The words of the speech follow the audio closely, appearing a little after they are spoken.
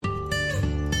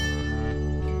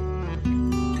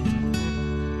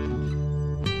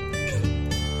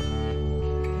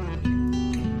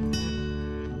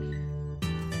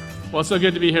Well, it's so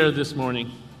good to be here this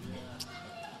morning.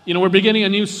 You know, we're beginning a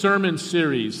new sermon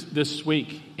series this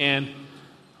week, and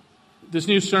this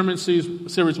new sermon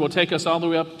series will take us all the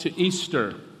way up to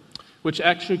Easter, which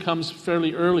actually comes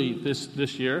fairly early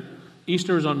this year.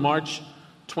 Easter is on March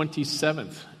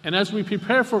 27th. And as we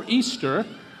prepare for Easter,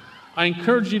 I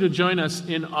encourage you to join us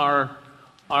in our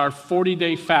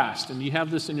 40-day fast, and you have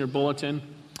this in your bulletin.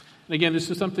 And again, this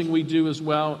is something we do as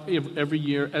well every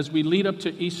year as we lead up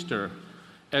to Easter.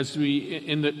 As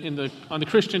we on the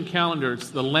Christian calendar, it's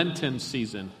the Lenten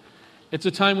season. It's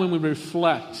a time when we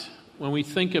reflect, when we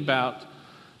think about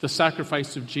the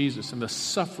sacrifice of Jesus and the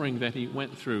suffering that he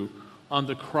went through on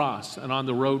the cross and on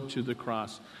the road to the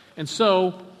cross. And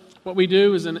so, what we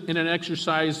do is in an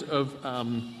exercise of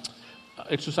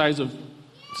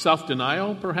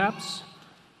self-denial, perhaps,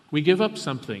 we give up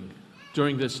something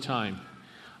during this time.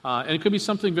 And it could be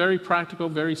something very practical,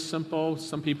 very simple.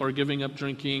 Some people are giving up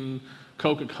drinking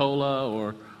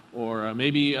Coca-Cola or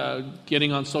maybe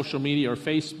getting on social media or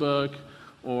Facebook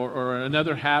or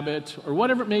another habit or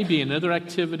whatever it may be, another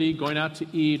activity, going out to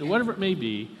eat or whatever it may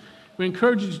be. We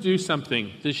encourage you to do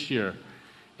something this year.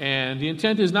 And the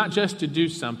intent is not just to do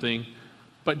something,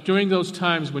 but during those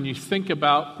times when you think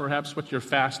about perhaps what you're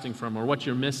fasting from or what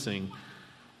you're missing,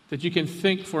 that you can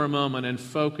think for a moment and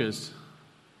focus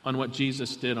on what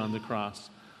Jesus did on the cross,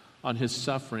 on his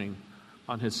suffering,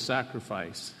 on his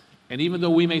sacrifice. And even though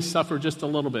we may suffer just a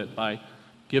little bit by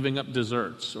giving up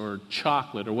desserts or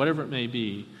chocolate or whatever it may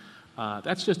be,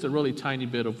 that's just a really tiny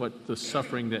bit of what the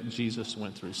suffering that Jesus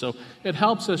went through. So it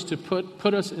helps us to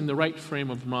put us in the right frame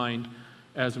of mind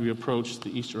as we approach the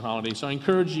Easter holiday. So I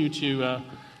encourage you to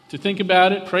think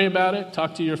about it, pray about it,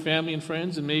 talk to your family and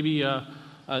friends, and maybe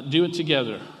do it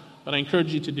together. But I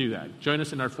encourage you to do that. Join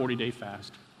us in our 40-day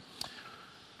fast.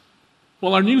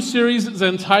 Well, our new series is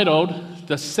entitled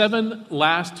The 7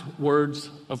 Last Words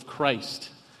of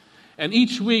Christ. And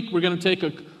each week we're going to take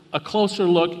a closer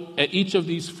look at each of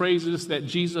these phrases that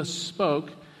Jesus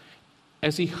spoke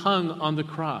as he hung on the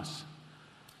cross.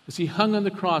 As he hung on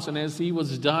the cross and as he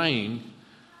was dying,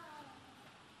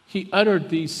 he uttered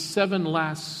these 7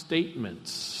 last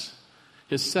statements,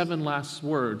 his 7 last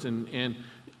words. And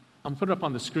I'll put it up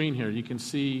on the screen here. You can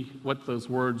see what those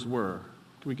words were.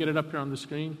 Can we get it up here on the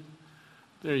screen?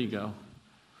 There you go.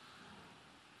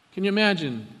 Can you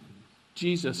imagine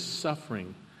Jesus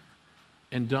suffering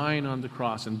and dying on the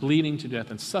cross and bleeding to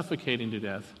death and suffocating to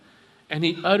death? And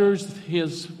he utters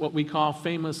his, what we call,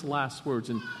 famous last words.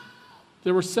 And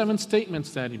there were 7 statements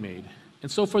that he made.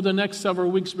 And so for the next several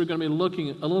weeks, we're going to be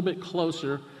looking a little bit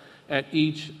closer at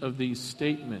each of these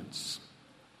statements,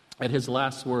 at his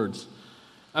last words.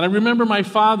 And I remember my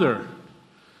father.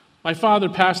 My father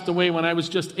passed away when I was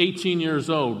just 18 years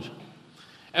old.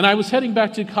 And I was heading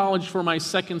back to college for my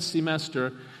second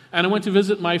semester, and I went to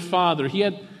visit my father. He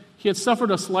had suffered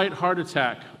a slight heart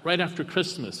attack right after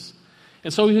Christmas.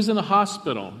 And so he was in the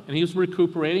hospital, and he was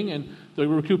recuperating, and the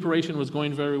recuperation was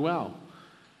going very well.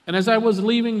 And as I was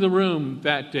leaving the room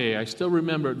that day, I still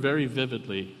remember it very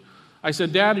vividly. I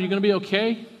said, "Dad, are you going to be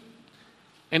okay?"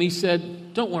 And he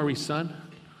said, "Don't worry, son.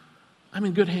 I'm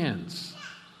in good hands."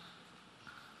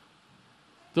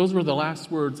 Those were the last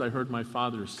words I heard my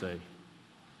father say.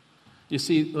 You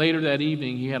see, later that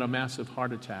evening, he had a massive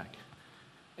heart attack,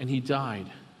 and he died.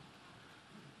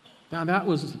 Now, that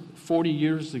was 40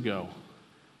 years ago,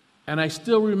 and I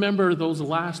still remember those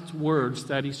last words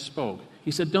that he spoke.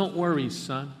 He said, "Don't worry,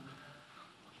 son.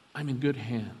 I'm in good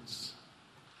hands."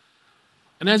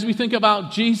 And as we think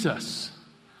about Jesus,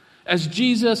 as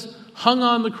Jesus hung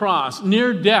on the cross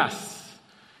near death,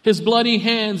 his bloody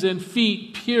hands and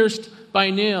feet pierced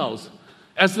by nails,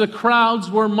 as the crowds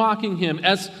were mocking him,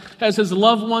 as his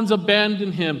loved ones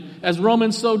abandoned him, as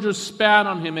Roman soldiers spat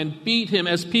on him and beat him,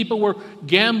 as people were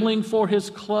gambling for his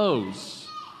clothes,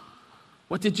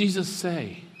 what did Jesus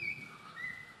say?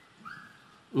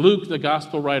 Luke, the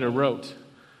gospel writer, wrote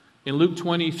in Luke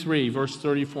 23, verse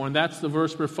 34, and that's the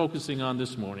verse we're focusing on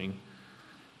this morning.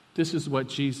 This is what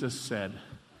Jesus said.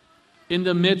 In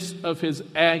the midst of his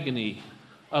agony,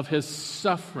 of his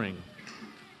suffering,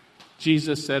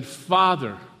 Jesus said,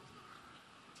 Father,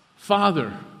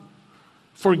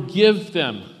 forgive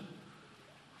them,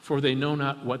 for they know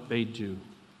not what they do."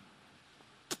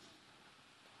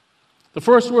 The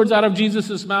first words out of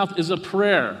Jesus' mouth is a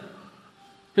prayer.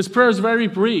 His prayer is very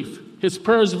brief. His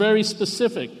prayer is very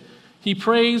specific. He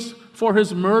prays for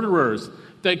his murderers,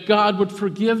 that God would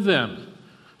forgive them,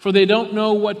 for they don't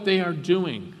know what they are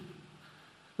doing.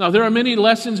 Now, there are many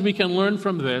lessons we can learn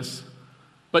from this,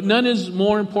 but none is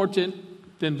more important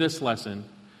than this lesson.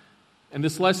 And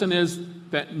this lesson is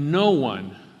that no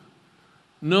one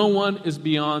is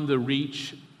beyond the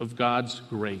reach of God's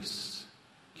grace.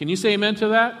 Can you say amen to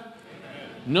that? Amen.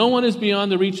 No one is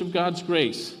beyond the reach of God's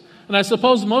grace. And I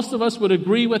suppose most of us would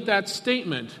agree with that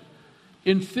statement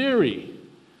in theory.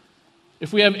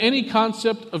 If we have any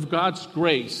concept of God's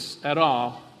grace at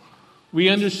all, we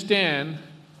understand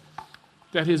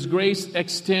that His grace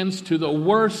extends to the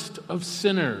worst of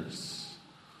sinners.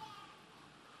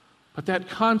 But that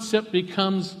concept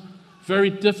becomes very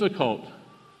difficult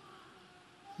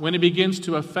when it begins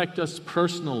to affect us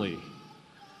personally,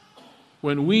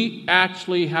 when we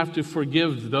actually have to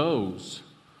forgive those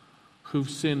who've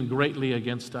sinned greatly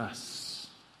against us.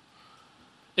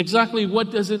 Exactly what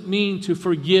does it mean to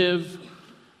forgive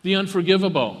the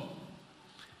unforgivable?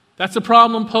 That's a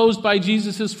problem posed by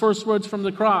Jesus' first words from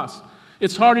the cross.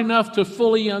 It's hard enough to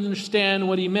fully understand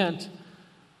what He meant,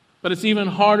 but it's even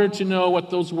harder to know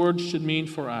what those words should mean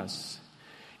for us.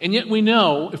 And yet we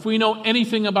know, if we know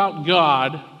anything about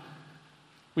God,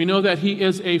 we know that He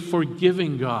is a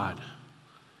forgiving God.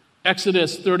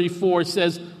 Exodus 34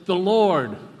 says, the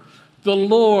Lord,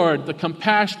 the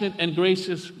compassionate and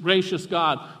gracious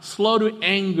God, slow to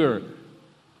anger,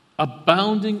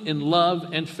 abounding in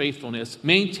love and faithfulness,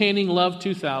 maintaining love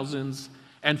to thousands,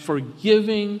 and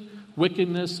forgiving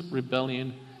wickedness,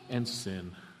 rebellion, and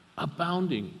sin.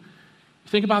 Abounding.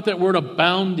 Think about that word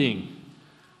abounding.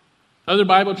 Other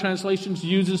Bible translations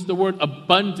uses the word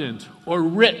abundant or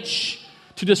rich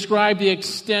to describe the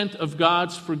extent of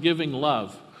God's forgiving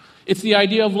love. It's the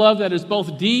idea of love that is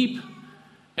both deep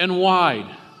and wide.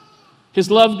 His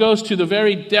love goes to the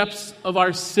very depths of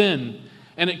our sin,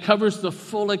 and it covers the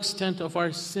full extent of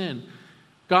our sin.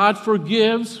 God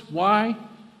forgives. Why?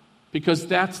 Because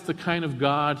that's the kind of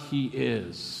God He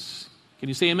is. Can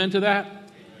you say amen to that? Amen.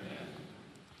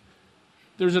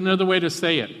 There's another way to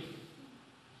say it.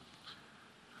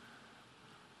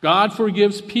 God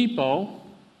forgives people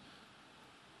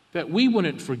that we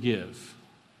wouldn't forgive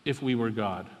if we were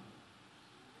God.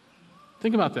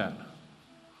 Think about that.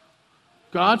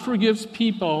 God forgives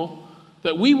people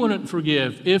that we wouldn't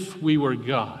forgive if we were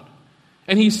God.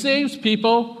 And He saves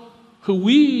people who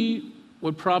we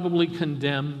would probably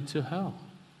condemn to hell.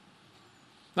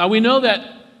 Now we know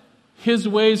that His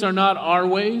ways are not our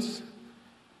ways.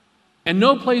 And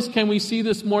no place can we see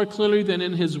this more clearly than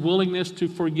in His willingness to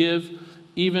forgive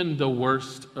even the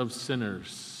worst of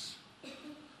sinners.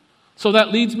 So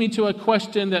that leads me to a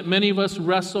question that many of us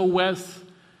wrestle with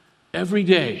every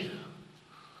day.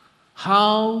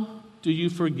 How do you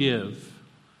forgive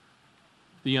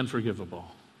the unforgivable?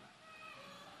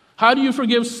 How do you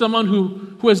forgive someone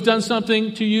who has done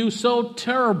something to you so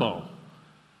terrible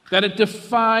that it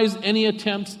defies any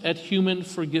attempts at human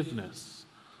forgiveness?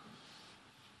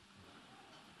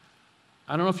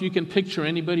 I don't know if you can picture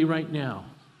anybody right now.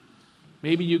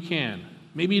 Maybe you can.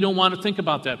 Maybe you don't want to think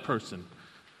about that person.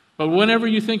 But whenever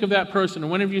you think of that person, or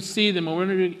whenever you see them, or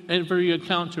whenever you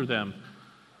encounter them,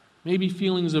 maybe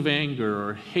feelings of anger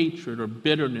or hatred or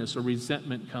bitterness or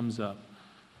resentment comes up.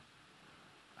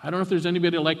 I don't know if there's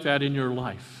anybody like that in your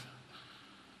life.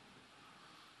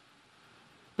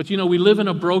 But we live in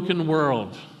a broken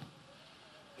world.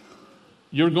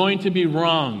 You're going to be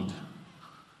wronged.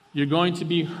 You're going to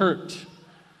be hurt.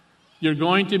 You're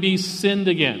going to be sinned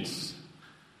against.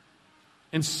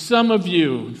 And some of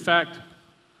you, in fact,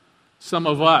 some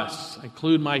of us, I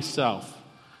include myself,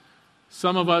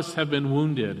 some of us have been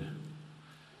wounded.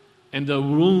 And the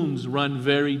wounds run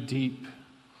very deep.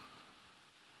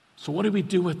 So what do we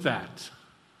do with that?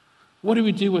 What do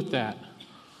we do with that?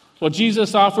 Well,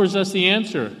 Jesus offers us the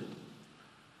answer.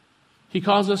 He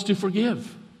calls us to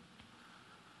forgive.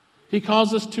 He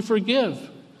calls us to forgive.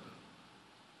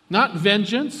 Not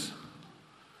vengeance,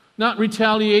 not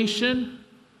retaliation,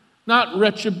 not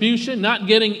retribution, not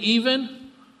getting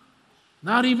even,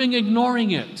 not even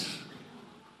ignoring it.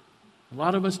 A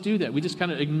lot of us do that. We just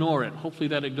kind of ignore it, hopefully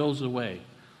that it goes away.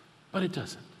 But it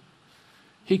doesn't.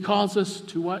 He calls us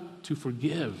to what? To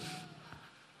forgive.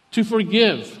 To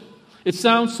forgive. It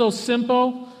sounds so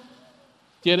simple,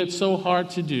 yet it's so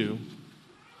hard to do.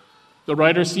 The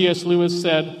writer C.S. Lewis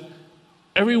said,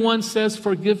 everyone says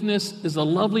forgiveness is a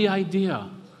lovely idea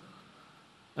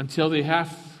until they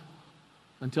have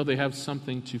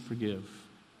something to forgive.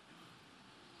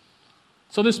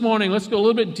 So this morning, let's go a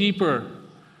little bit deeper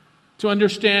to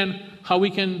understand how we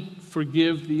can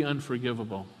forgive the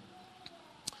unforgivable.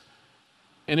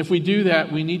 And if we do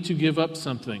that, we need to give up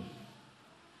something.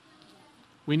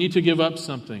 We need to give up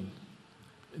something.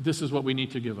 This is what we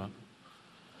need to give up.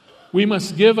 We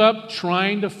must give up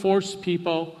trying to force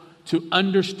people to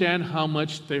understand how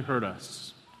much they hurt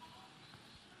us.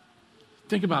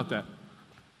 Think about that.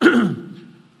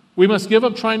 We must give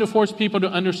up trying to force people to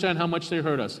understand how much they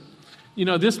hurt us.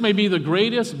 This may be the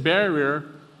greatest barrier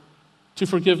to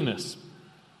forgiveness.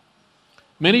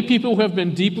 Many people who have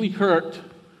been deeply hurt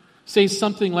say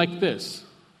something like this: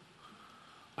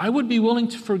 I would be willing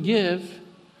to forgive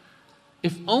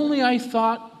if only I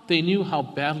thought they knew how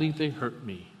badly they hurt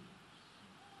me.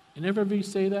 Any of you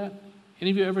say that?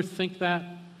 Any of you ever think that?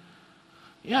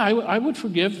 Yeah, I would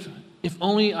forgive if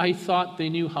only I thought they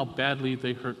knew how badly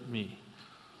they hurt me.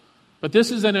 But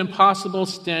this is an impossible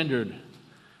standard.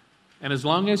 And as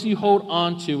long as you hold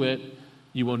on to it,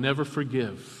 you will never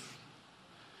forgive.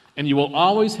 And you will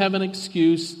always have an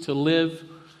excuse to live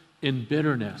in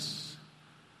bitterness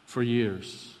for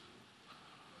years.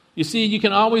 You see, you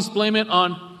can always blame it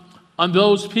on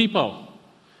those people.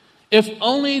 If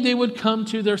only they would come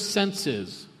to their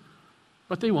senses.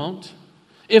 But they won't.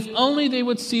 If only they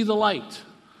would see the light.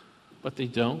 But they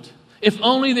don't. If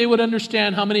only they would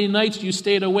understand how many nights you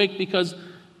stayed awake because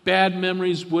bad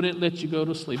memories wouldn't let you go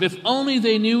to sleep. If only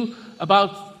they knew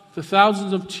about the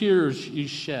thousands of tears you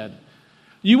shed.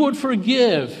 You would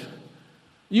forgive.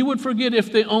 You would forget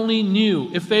if they only knew,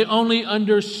 if they only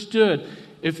understood,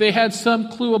 if they had some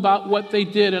clue about what they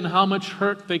did and how much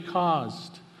hurt they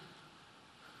caused.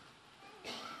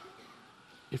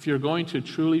 If you're going to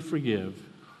truly forgive,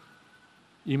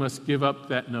 you must give up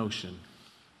that notion.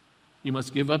 You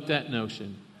must give up that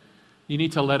notion. You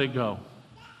need to let it go.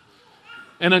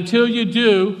 And until you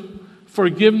do,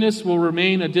 forgiveness will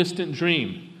remain a distant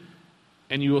dream,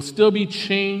 and you will still be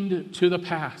chained to the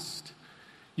past.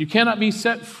 You cannot be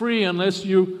set free unless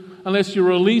you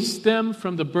release them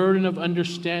from the burden of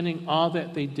understanding all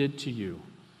that they did to you.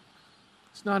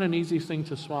 It's not an easy thing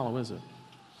to swallow, is it?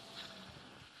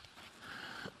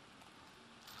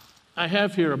 I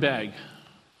have here a bag.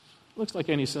 Looks like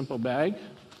any simple bag.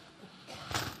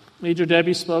 Major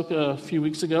Debbie spoke a few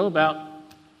weeks ago about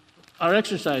our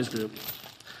exercise group.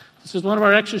 This is one of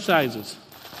our exercises.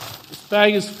 This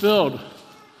bag is filled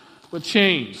with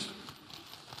chains.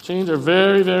 Chains are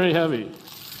very, very heavy.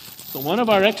 So one of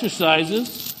our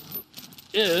exercises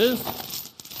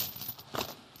is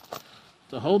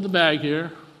to hold the bag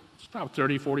here. It's probably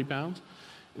 30, 40 pounds.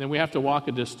 And then we have to walk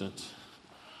a distance.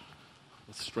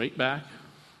 With straight back,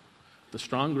 the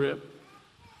strong grip,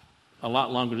 a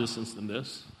lot longer distance than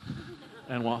this,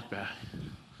 and walk back.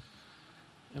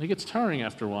 And it gets tiring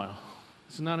after a while.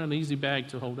 It's not an easy bag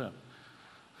to hold up.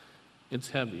 It's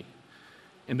heavy.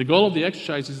 And the goal of the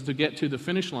exercise is to get to the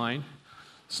finish line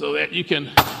so that you can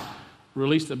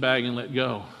release the bag and let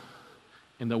go.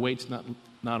 And the weight's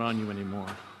not on you anymore.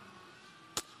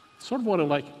 That's sort of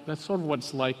what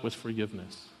it's like with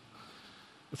forgiveness.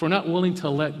 If we're not willing to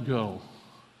let go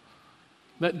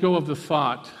of the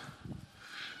thought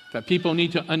that people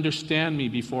need to understand me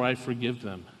before I forgive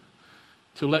them,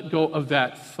 to let go of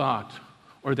that thought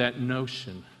or that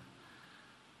notion.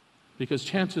 Because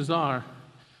chances are,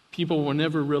 people will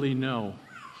never really know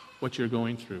what you're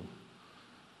going through.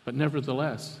 But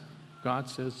nevertheless, God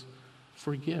says,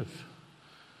 forgive.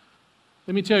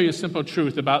 Let me tell you a simple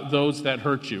truth about those that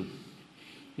hurt you.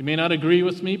 You may not agree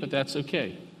with me, but that's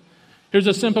okay. Here's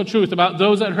a simple truth about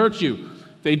those that hurt you.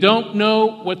 They don't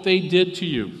know what they did to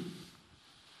you.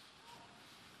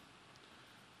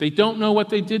 They don't know what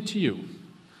they did to you.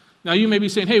 Now you may be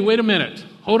saying, hey, wait a minute.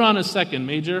 Hold on a second,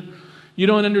 Major. You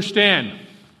don't understand.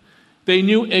 They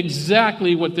knew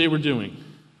exactly what they were doing.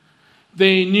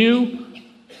 They knew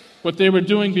what they were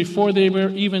doing before they were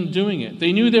even doing it.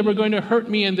 They knew they were going to hurt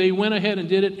me, and they went ahead and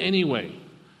did it anyway.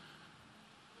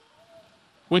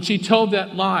 When she told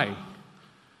that lie,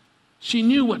 she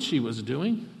knew what she was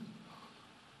doing.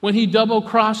 When he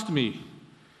double-crossed me,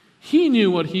 he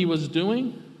knew what he was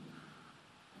doing.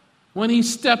 When he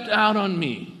stepped out on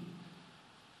me,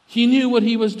 he knew what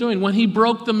he was doing. When he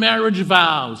broke the marriage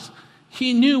vows,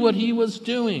 he knew what he was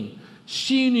doing.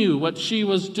 She knew what she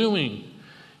was doing.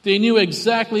 They knew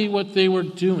exactly what they were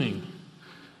doing.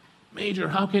 Major,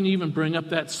 how can you even bring up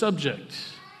that subject?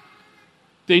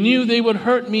 They knew they would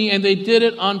hurt me, and they did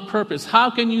it on purpose. How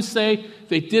can you say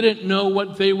they didn't know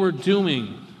what they were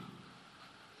doing?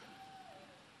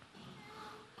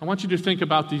 I want you to think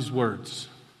about these words.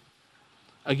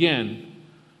 Again,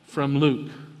 from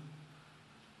Luke.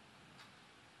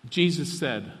 Jesus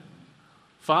said,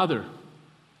 Father,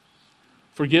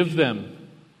 forgive them,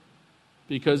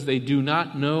 because they do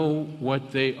not know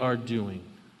what they are doing.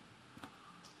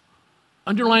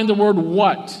 Underline the word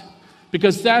what,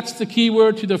 because that's the key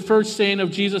word to the first saying of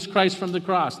Jesus Christ from the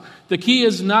cross. The key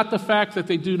is not the fact that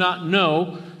they do not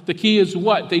know. The key is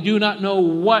what. They do not know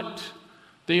what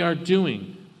they are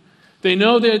doing. They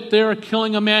know that they're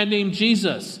killing a man named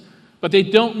Jesus, but they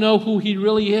don't know who he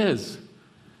really is.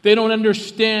 They don't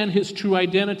understand his true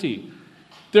identity.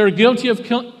 They're guilty of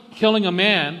killing a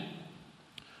man,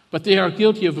 but they are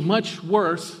guilty of much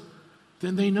worse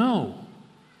than they know.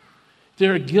 They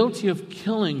are guilty of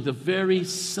killing the very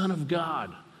Son of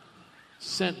God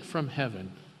sent from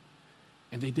heaven,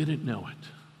 and they didn't know it.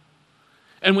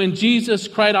 And when Jesus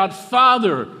cried out,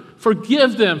 "Father,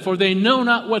 forgive them, for they know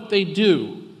not what they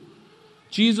do,"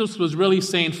 Jesus was really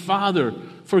saying, "Father,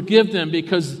 forgive them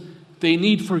because they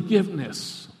need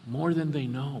forgiveness more than they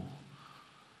know.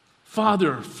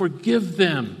 Father, forgive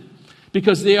them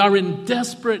because they are in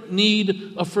desperate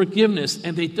need of forgiveness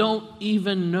and they don't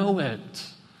even know it."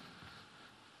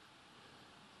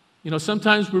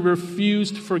 Sometimes we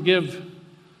refuse to forgive.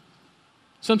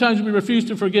 Sometimes we refuse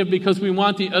to forgive because we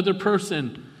want the other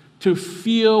person to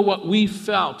feel what we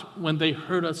felt when they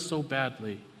hurt us so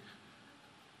badly.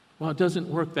 Well, it doesn't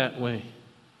work that way.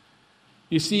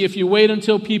 You see, if you wait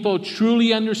until people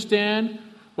truly understand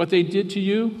what they did to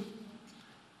you,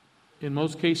 in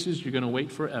most cases, you're going to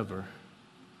wait forever.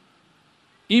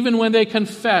 Even when they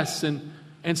confess and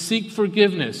seek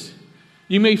forgiveness,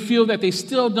 you may feel that they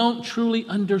still don't truly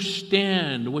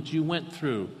understand what you went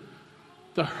through,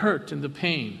 the hurt and the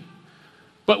pain.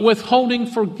 But withholding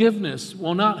forgiveness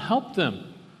will not help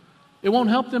them. It won't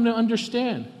help them to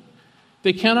understand.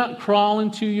 They cannot crawl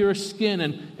into your skin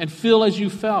and feel as you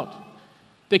felt.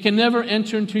 They can never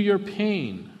enter into your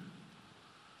pain.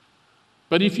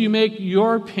 But if you make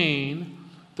your pain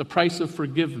the price of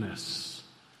forgiveness,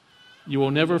 you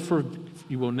will never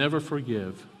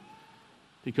forgive,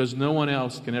 because no one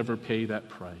else can ever pay that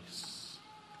price.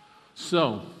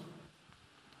 So,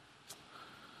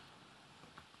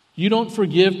 you don't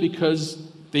forgive because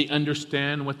they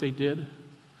understand what they did.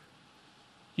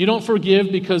 You don't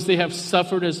forgive because they have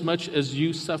suffered as much as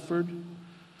you suffered.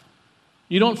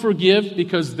 You don't forgive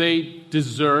because they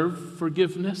deserve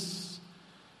forgiveness.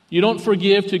 You don't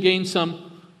forgive to gain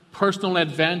some personal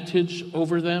advantage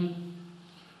over them.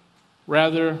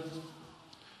 Rather,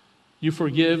 you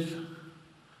forgive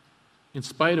in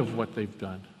spite of what they've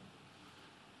done.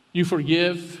 You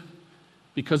forgive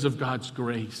because of God's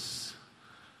grace.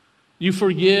 You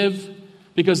forgive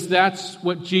because that's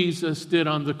what Jesus did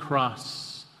on the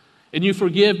cross. And you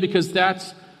forgive because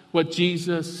that's what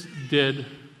Jesus did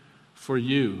for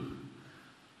you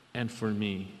and for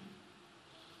me.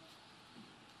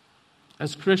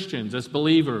 As Christians, as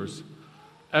believers,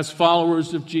 as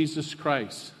followers of Jesus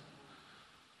Christ,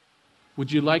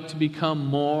 would you like to become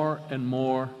more and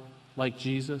more like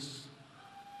Jesus?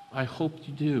 I hope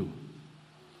you do.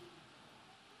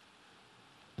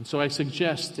 And so I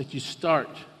suggest that you start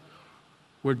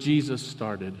where Jesus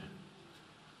started,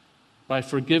 by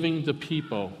forgiving the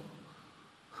people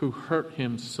who hurt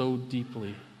him so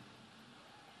deeply.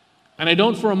 And I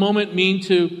don't for a moment mean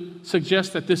to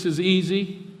suggest that this is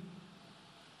easy.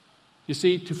 You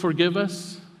see, to forgive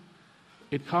us,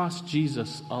 it cost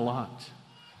Jesus a lot.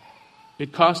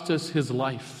 It cost us his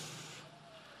life.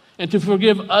 And to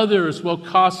forgive others will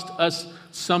cost us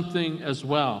something as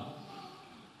well.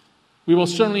 We will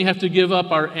certainly have to give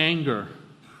up our anger,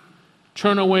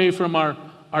 turn away from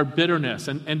our bitterness,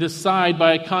 and decide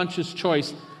by a conscious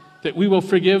choice that we will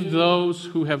forgive those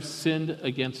who have sinned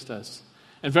against us.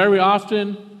 And very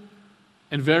often,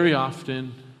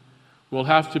 we'll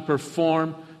have to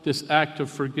perform this act of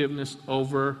forgiveness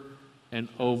over and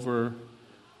over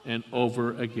and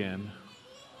over again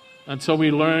until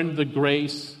we learn the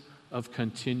grace of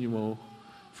continual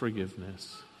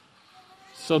forgiveness.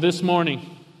 So this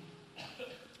morning,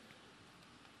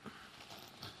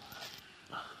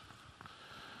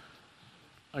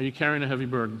 are you carrying a heavy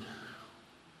burden?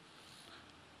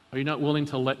 Are you not willing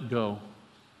to let go?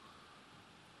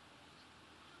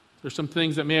 There's some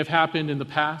things that may have happened in the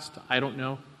past, I don't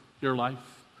know, your life.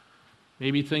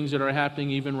 Maybe things that are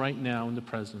happening even right now in the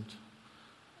present.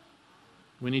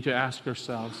 We need to ask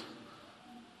ourselves,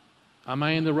 am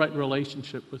I in the right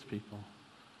relationship with people?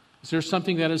 Is there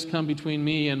something that has come between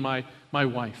me and my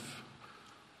wife,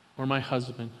 or my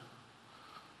husband,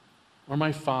 or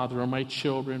my father, or my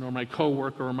children, or my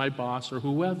coworker, or my boss, or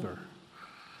whoever?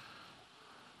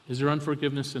 Is there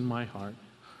unforgiveness in my heart?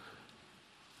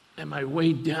 Am I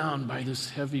weighed down by this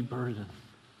heavy burden?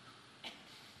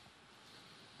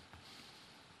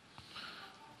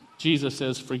 Jesus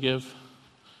says, forgive.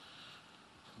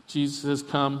 Jesus says,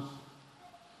 come.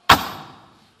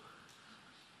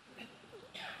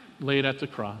 Lay it at the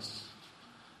cross.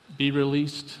 Be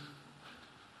released.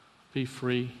 Be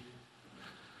free.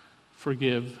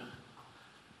 Forgive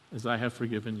as I have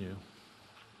forgiven you.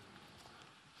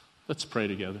 Let's pray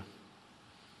together.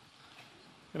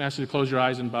 I'm going to ask you to close your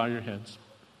eyes and bow your heads.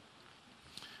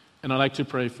 And I'd like to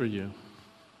pray for you.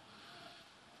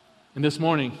 And this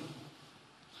morning,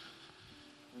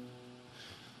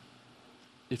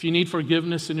 If you need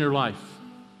forgiveness in your life,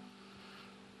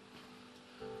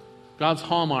 God's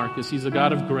hallmark is He's a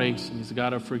God of grace and He's a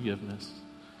God of forgiveness.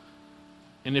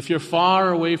 And if you're far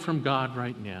away from God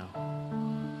right now,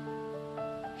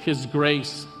 His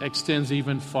grace extends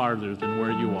even farther than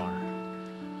where you are.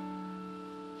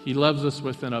 He loves us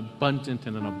with an abundant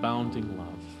and an abounding love.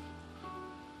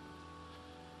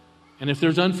 And if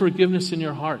there's unforgiveness in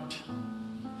your heart,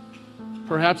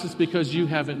 perhaps it's because you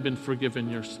haven't been forgiven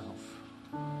yourself.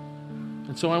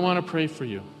 And so I want to pray for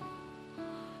you.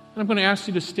 And I'm going to ask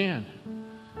you to stand.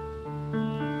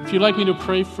 If you'd like me to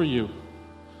pray for you,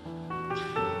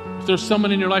 if there's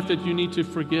someone in your life that you need to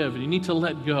forgive and you need to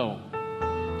let go,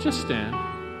 just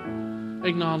stand.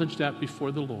 Acknowledge that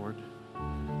before the Lord.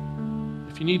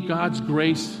 If you need God's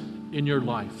grace in your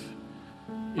life,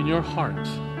 in your heart,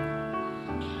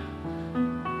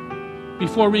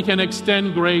 before we can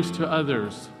extend grace to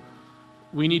others,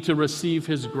 we need to receive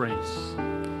His grace.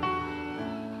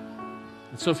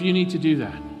 And so if you need to do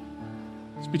that,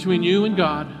 it's between you and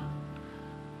God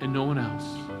and no one else.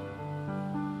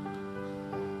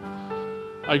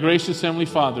 Our gracious Heavenly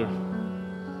Father,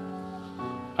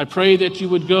 I pray that you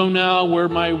would go now where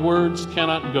my words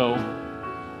cannot go.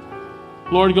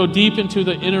 Lord, go deep into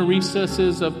the inner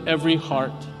recesses of every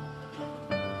heart.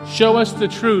 Show us the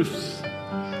truths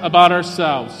about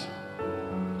ourselves.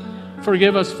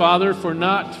 Forgive us, Father, for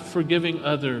not forgiving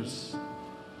others.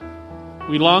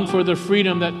 We long for the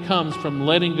freedom that comes from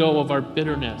letting go of our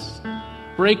bitterness.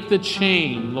 Break the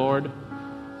chain, Lord,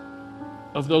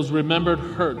 of those remembered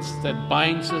hurts that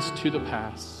binds us to the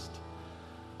past.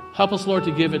 Help us, Lord,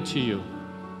 to give it to you,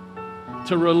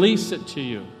 to release it to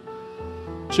you,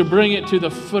 to bring it to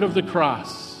the foot of the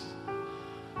cross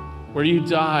where you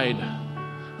died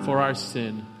for our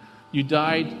sin. You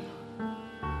died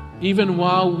even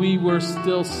while we were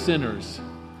still sinners.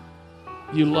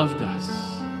 You loved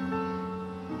us.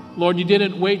 Lord, you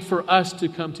didn't wait for us to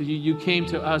come to you. You came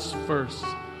to us first.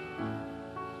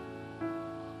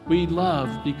 We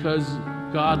love because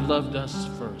God loved us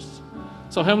first.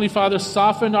 So, Heavenly Father,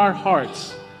 soften our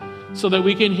hearts so that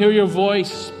we can hear your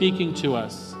voice speaking to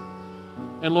us.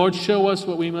 And Lord, show us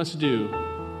what we must do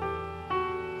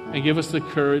and give us the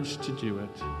courage to do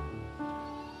it.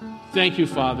 Thank you,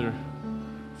 Father,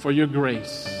 for your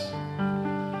grace.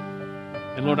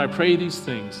 And Lord, I pray these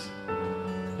things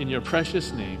in your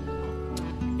precious name.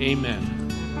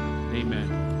 Amen.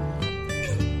 Amen.